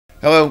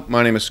Hello,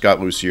 my name is Scott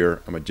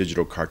Lussier. I'm a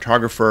digital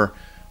cartographer.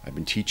 I've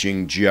been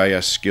teaching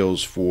GIS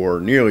skills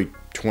for nearly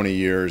 20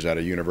 years at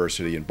a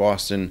university in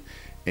Boston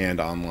and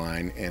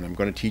online, and I'm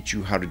going to teach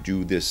you how to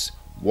do this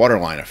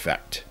waterline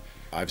effect.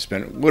 I've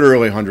spent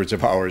literally hundreds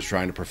of hours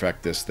trying to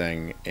perfect this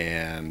thing,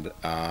 and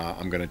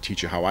I'm going to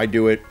teach you how I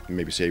do it, and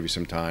maybe save you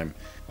some time.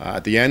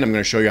 At the end, I'm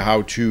going to show you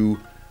how to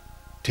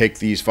take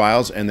these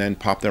files and then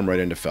pop them right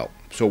into Felt.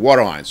 So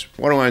waterlines.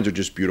 Waterlines are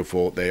just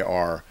beautiful. They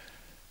are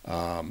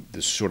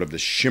this sort of the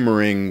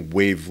shimmering,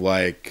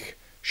 wave-like,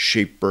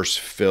 shape burst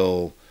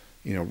fill,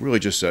 really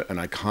just an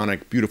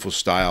iconic, beautiful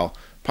style,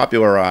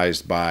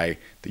 popularized by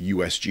the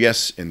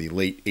USGS in the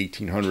late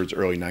 1800s,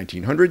 early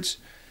 1900s,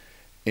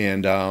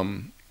 and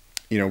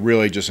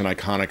really just an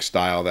iconic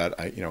style that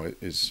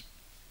is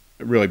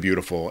really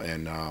beautiful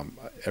and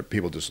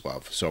people just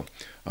love. So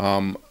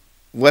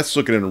let's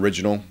look at an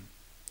original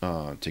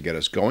to get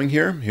us going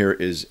here. Here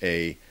is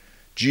a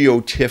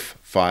GeoTIFF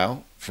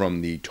file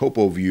from the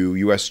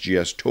TopoView,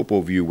 USGS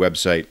TopoView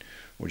website,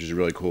 which is a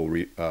really cool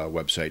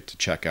website to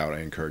check out.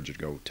 I encourage you to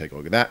go take a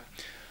look at that.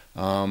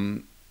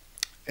 And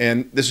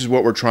this is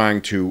what we're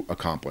trying to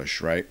accomplish,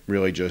 right?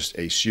 Really just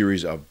a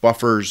series of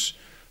buffers.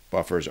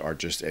 Buffers are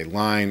just a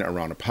line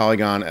around a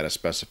polygon at a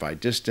specified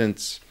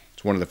distance.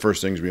 It's one of the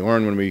first things we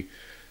learn when we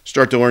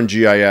start to learn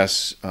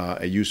GIS,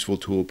 a useful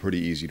tool, pretty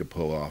easy to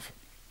pull off.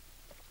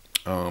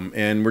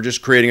 And we're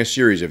just creating a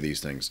series of these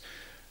things.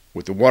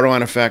 With the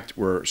waterline effect,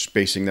 we're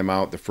spacing them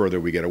out. The further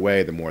we get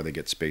away, the more they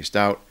get spaced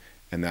out.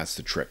 And that's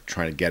the trick,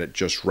 trying to get it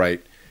just right.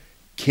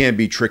 Can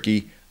be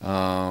tricky,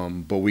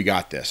 but we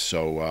got this.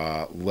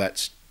 So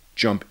let's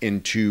jump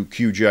into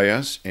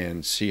QGIS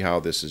and see how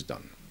this is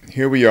done.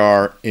 Here we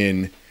are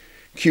in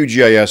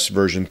QGIS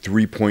version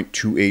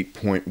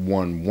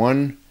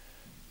 3.28.11.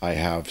 I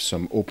have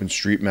some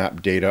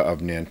OpenStreetMap data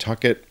of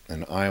Nantucket,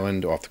 an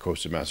island off the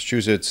coast of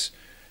Massachusetts.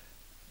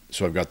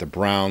 So I've got the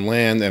brown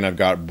land and I've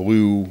got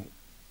blue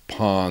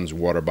ponds,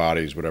 water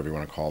bodies, whatever you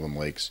want to call them,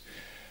 lakes,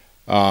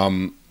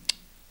 shown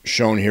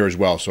here as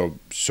well. So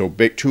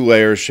big 2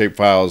 layers, shape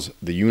files.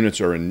 The units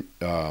are in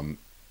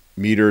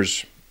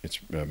meters. It's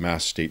a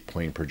mass state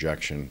plane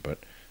projection, but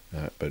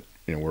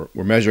we're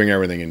measuring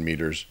everything in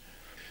meters.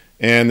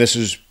 And this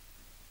is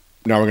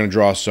now we're going to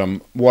draw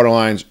some water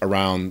lines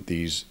around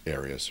these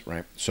areas,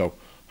 right? So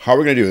how are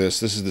we going to do this?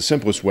 This is the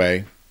simplest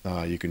way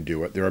you can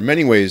do it. There are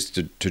many ways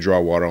to draw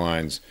water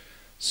lines.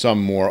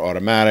 Some more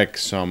automatic,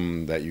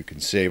 some that you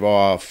can save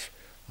off,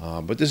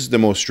 but this is the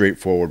most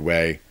straightforward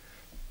way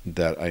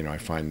that I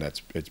find it's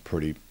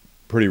pretty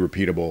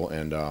repeatable,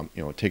 and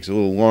it takes a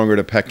little longer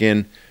to peck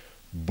in,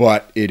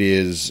 but it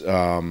is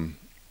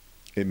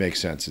it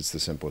makes sense. It's the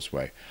simplest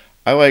way.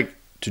 I like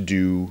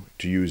to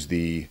use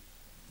the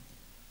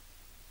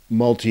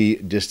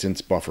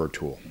multi-distance buffer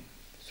tool.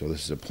 So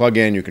this is a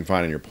plugin you can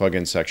find in your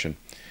plugin section,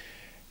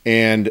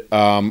 and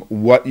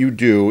what you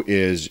do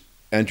is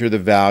enter the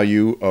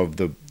value of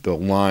the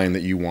line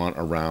that you want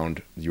around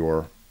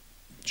your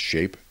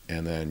shape,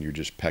 and then you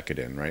just peck it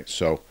in, right?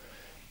 So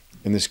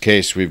in this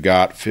case, we've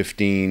got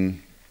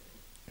 15,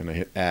 and I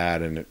hit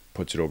add, and it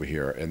puts it over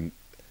here. And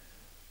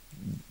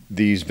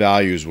these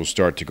values will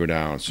start to go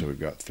down. So we've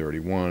got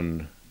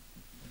 31,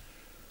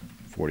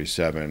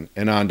 47,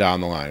 and on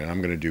down the line. And I'm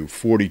going to do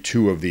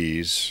 42 of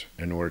these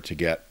in order to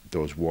get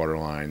those water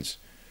lines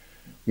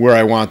where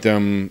I want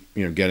them,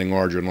 getting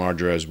larger and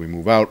larger as we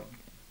move out.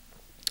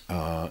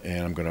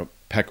 And I'm going to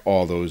peck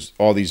all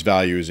these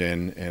values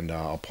in, and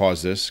I'll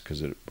pause this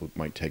because it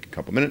might take a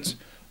couple minutes,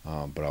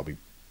 but I'll be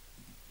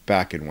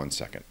back in 1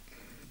 second.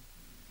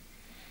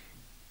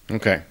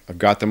 Okay, I've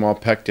got them all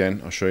pecked in.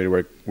 I'll show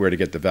you where to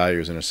get the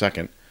values in a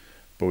second,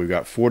 but we've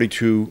got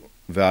 42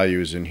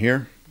 values in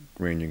here,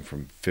 ranging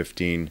from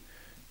 15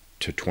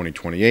 to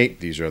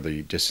 2028. These are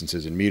the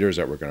distances in meters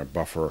that we're going to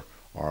buffer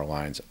our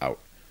lines out.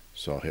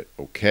 So I'll hit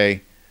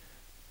OK,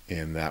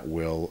 and that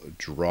will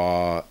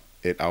draw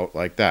it out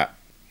like that.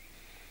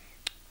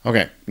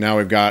 Okay, now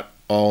we've got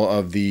all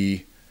of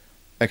the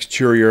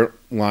exterior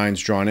lines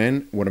drawn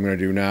in. What I'm going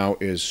to do now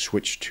is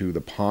switch to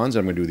the ponds.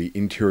 I'm going to do the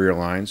interior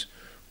lines,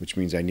 which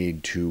means I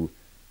need to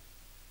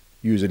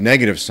use a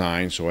negative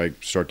sign so I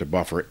start to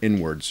buffer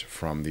inwards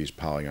from these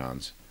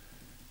polygons.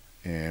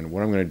 And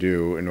what I'm going to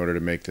do in order to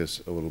make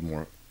this a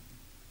little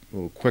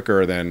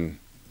quicker than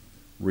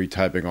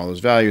retyping all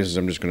those values is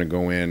I'm just going to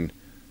go in,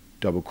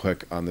 double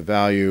click on the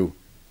value,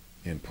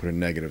 and put a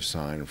negative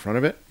sign in front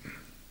of it.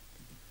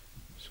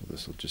 So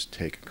this will just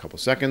take a couple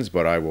seconds,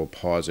 but I will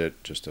pause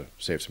it just to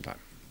save some time.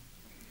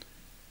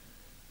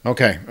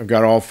 Okay, I've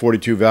got all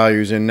 42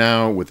 values in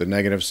now with the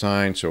negative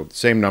sign. So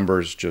same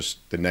numbers,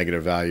 just the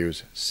negative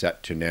values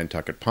set to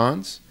Nantucket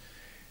ponds.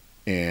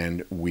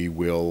 And we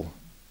will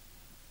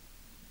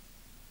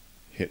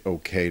hit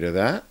OK to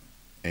that.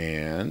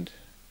 And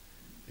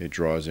it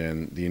draws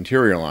in the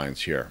interior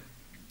lines here.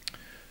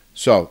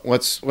 So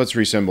let's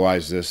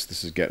resymbolize this.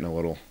 This is getting a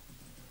little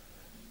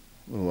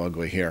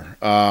ugly here.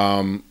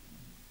 What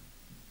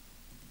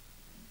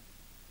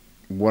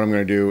I'm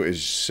going to do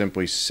is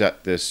simply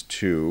set this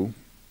to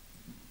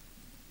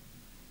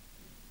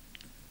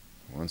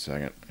 1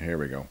 second. Here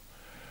we go.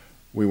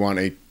 We want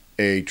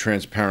a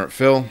transparent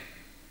fill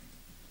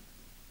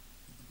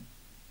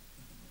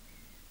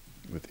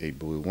with a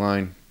blue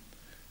line.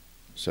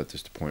 Set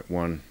this to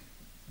 0.1.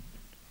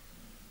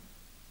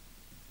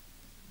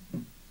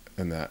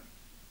 And that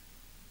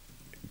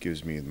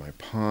gives me my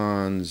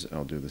ponds.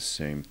 I'll do the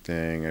same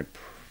thing. I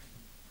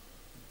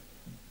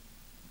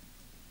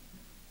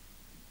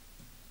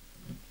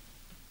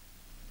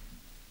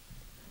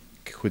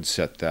could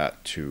set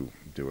that to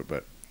do it,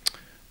 but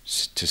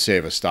to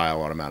save a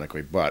style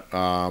automatically. But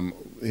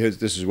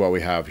this is what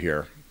we have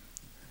here.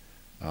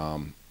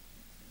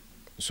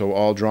 So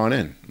all drawn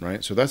in,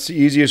 right? So that's the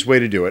easiest way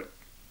to do it.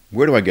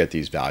 Where do I get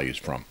these values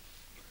from?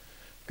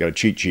 I've got a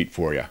cheat sheet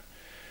for you.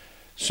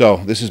 So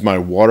this is my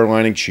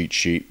waterlining cheat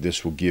sheet.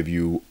 This will give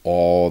you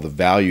all the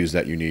values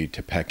that you need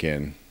to peck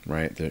in,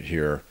 right?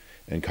 Here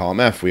in column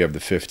F, we have the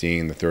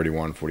 15, the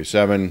 31,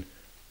 47.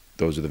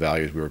 Those are the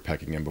values we were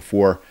pecking in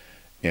before.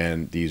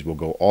 And these will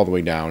go all the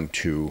way down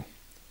to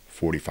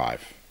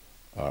 45.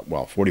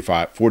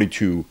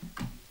 42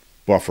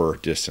 buffer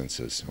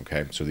distances,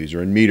 okay? So these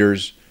are in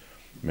meters,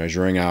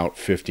 measuring out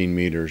 15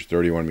 meters,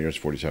 31 meters,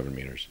 47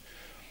 meters.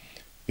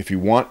 If you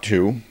want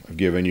to, I've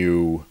given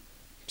you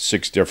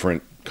 6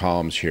 different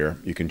columns here.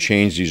 You can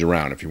change these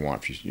around if you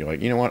want. If you're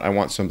like, you know what, I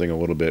want something a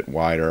little bit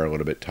wider, a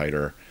little bit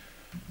tighter,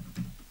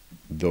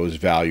 those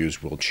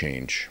values will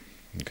change,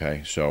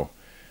 okay? So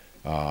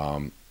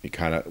you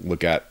kind of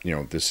look at, you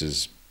know, this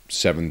is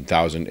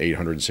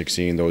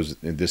 7,816.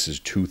 This is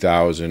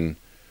 2,000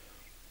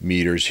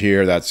 meters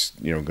here. That's,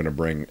 you know, going to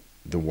bring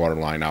the water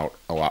line out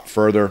a lot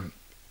further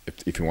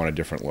if you want a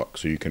different look.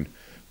 So you can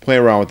play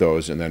around with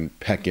those and then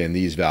peck in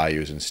these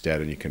values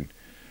instead, and you can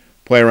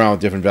play around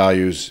with different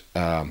values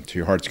to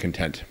your heart's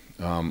content.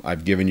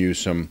 I've given you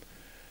some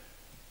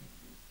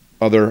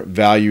other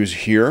values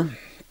here,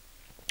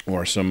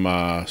 or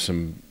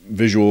some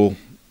visual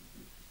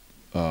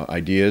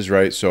ideas,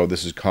 right? So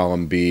this is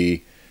column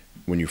B.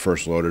 When you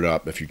first load it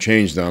up, if you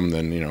change them,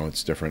 then, you know,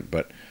 it's different.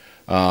 But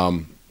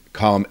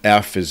column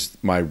F is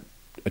my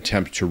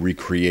attempt to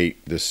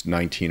recreate this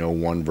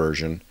 1901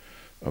 version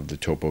of the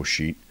topo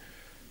sheet.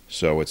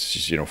 So it's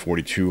just, you know,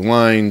 42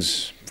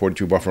 lines,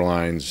 42 buffer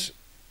lines,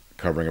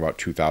 covering about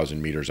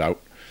 2,000 meters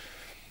out.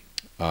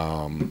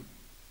 And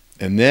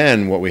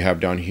then what we have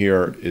down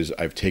here is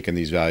I've taken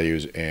these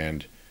values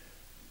and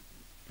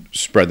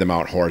spread them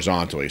out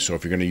horizontally. So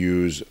if you're going to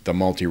use the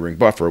multi-ring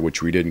buffer,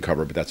 which we didn't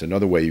cover, but that's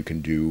another way you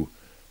can do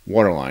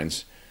water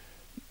lines,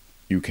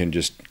 you can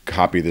just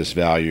copy this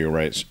value,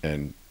 right,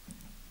 and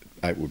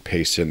I would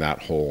paste in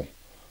that whole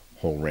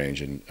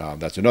range. And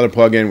that's another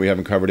plugin. We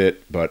haven't covered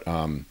it, but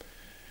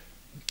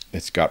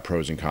it's got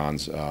pros and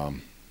cons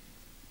to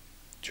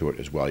it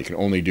as well. You can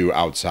only do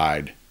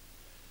outside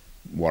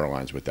water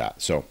lines with that.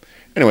 So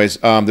anyways,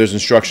 there's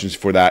instructions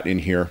for that in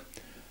here.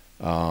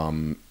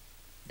 And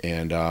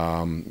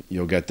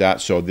you'll get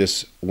that. So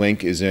this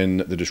link is in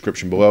the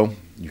description below.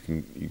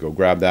 You go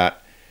grab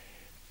that,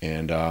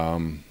 and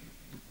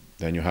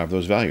then you'll have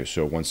those values.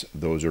 So once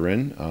those are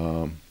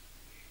in,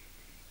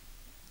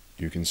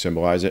 you can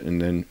symbolize it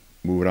and then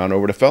move it on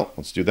over to Felt.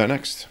 Let's do that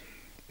next.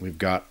 We've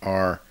got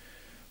our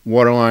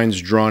water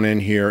lines drawn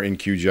in here in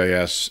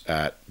QGIS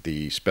at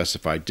the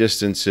specified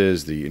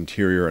distances. The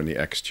interior and the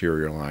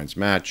exterior lines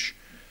match.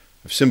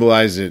 I've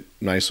symbolized it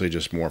nicely,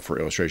 just more for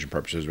illustration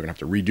purposes. We're going to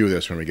have to redo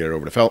this when we get it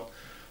over to Felt.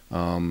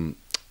 And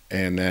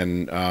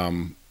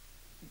then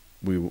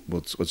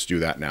let's do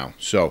that now.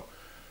 So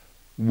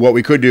what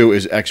we could do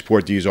is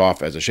export these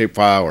off as a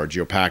shapefile or a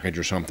geopackage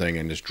or something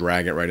and just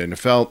drag it right into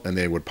Felt, and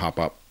they would pop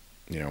up.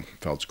 You know,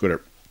 Felt's good at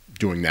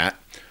doing that.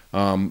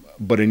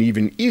 But an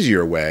even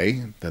easier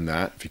way than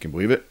that, if you can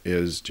believe it,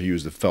 is to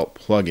use the Felt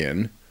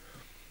plugin.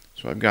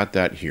 So I've got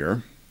that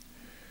here.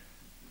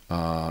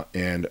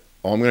 And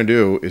all I'm going to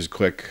do is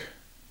click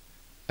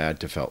Add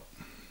to Felt.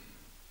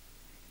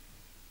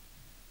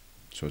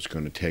 So it's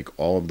going to take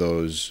all of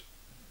those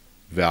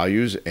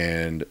values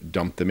and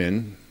dump them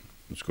in.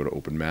 Let's go to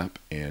Open Map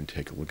and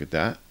take a look at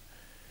that.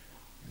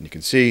 And you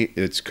can see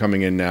it's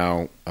coming in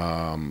now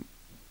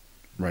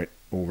right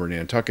over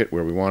Nantucket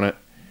where we want it.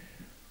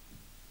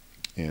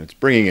 And it's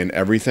bringing in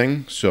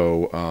everything.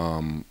 So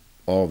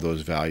all of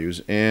those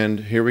values.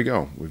 And here we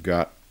go. We've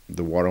got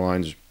the water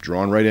lines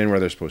drawn right in where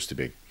they're supposed to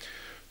be.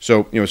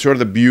 So, you know, sort of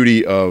the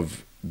beauty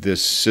of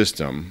this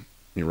system,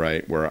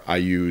 right, where I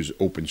use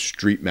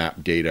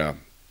OpenStreetMap data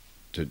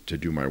to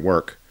do my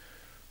work.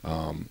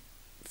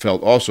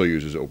 Felt also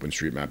uses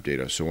OpenStreetMap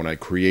data. So when I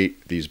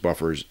create these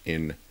buffers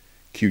in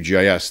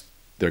QGIS,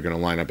 they're going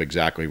to line up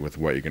exactly with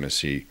what you're going to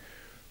see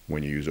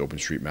when you use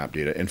OpenStreetMap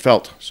data in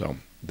Felt. So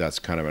that's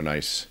kind of a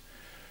nice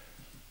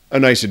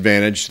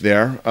advantage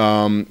there.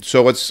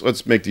 So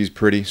let's make these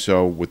pretty.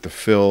 So with the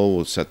fill,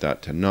 we'll set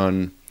that to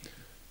none.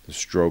 The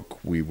stroke,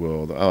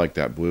 I like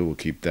that blue, we'll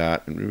keep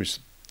that, and maybe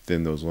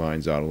thin those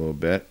lines out a little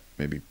bit,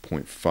 maybe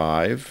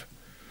 0.5,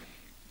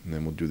 and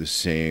then we'll do the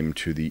same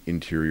to the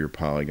interior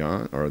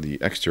polygon, or the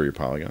exterior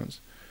polygons.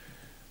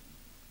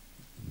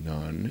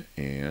 None,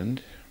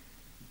 and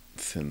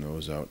thin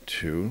those out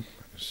too.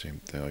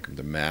 Same thing, like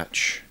the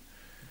match.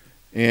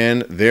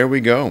 And there we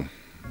go,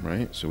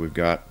 right? So we've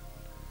got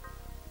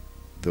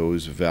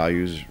those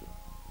values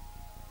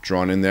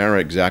drawn in there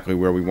exactly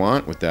where we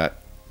want with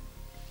that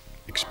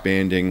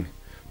expanding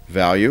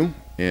value.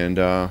 And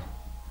there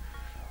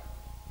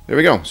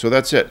we go. So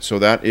that's it. So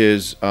that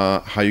is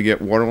how you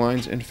get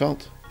waterlines in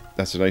Felt.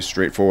 That's a nice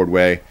straightforward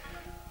way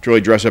to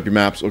really dress up your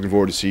maps. Looking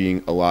forward to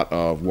seeing a lot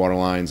of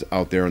waterlines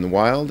out there in the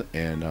wild.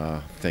 And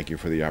thank you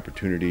for the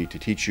opportunity to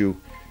teach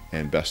you,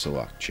 and best of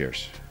luck.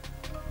 Cheers.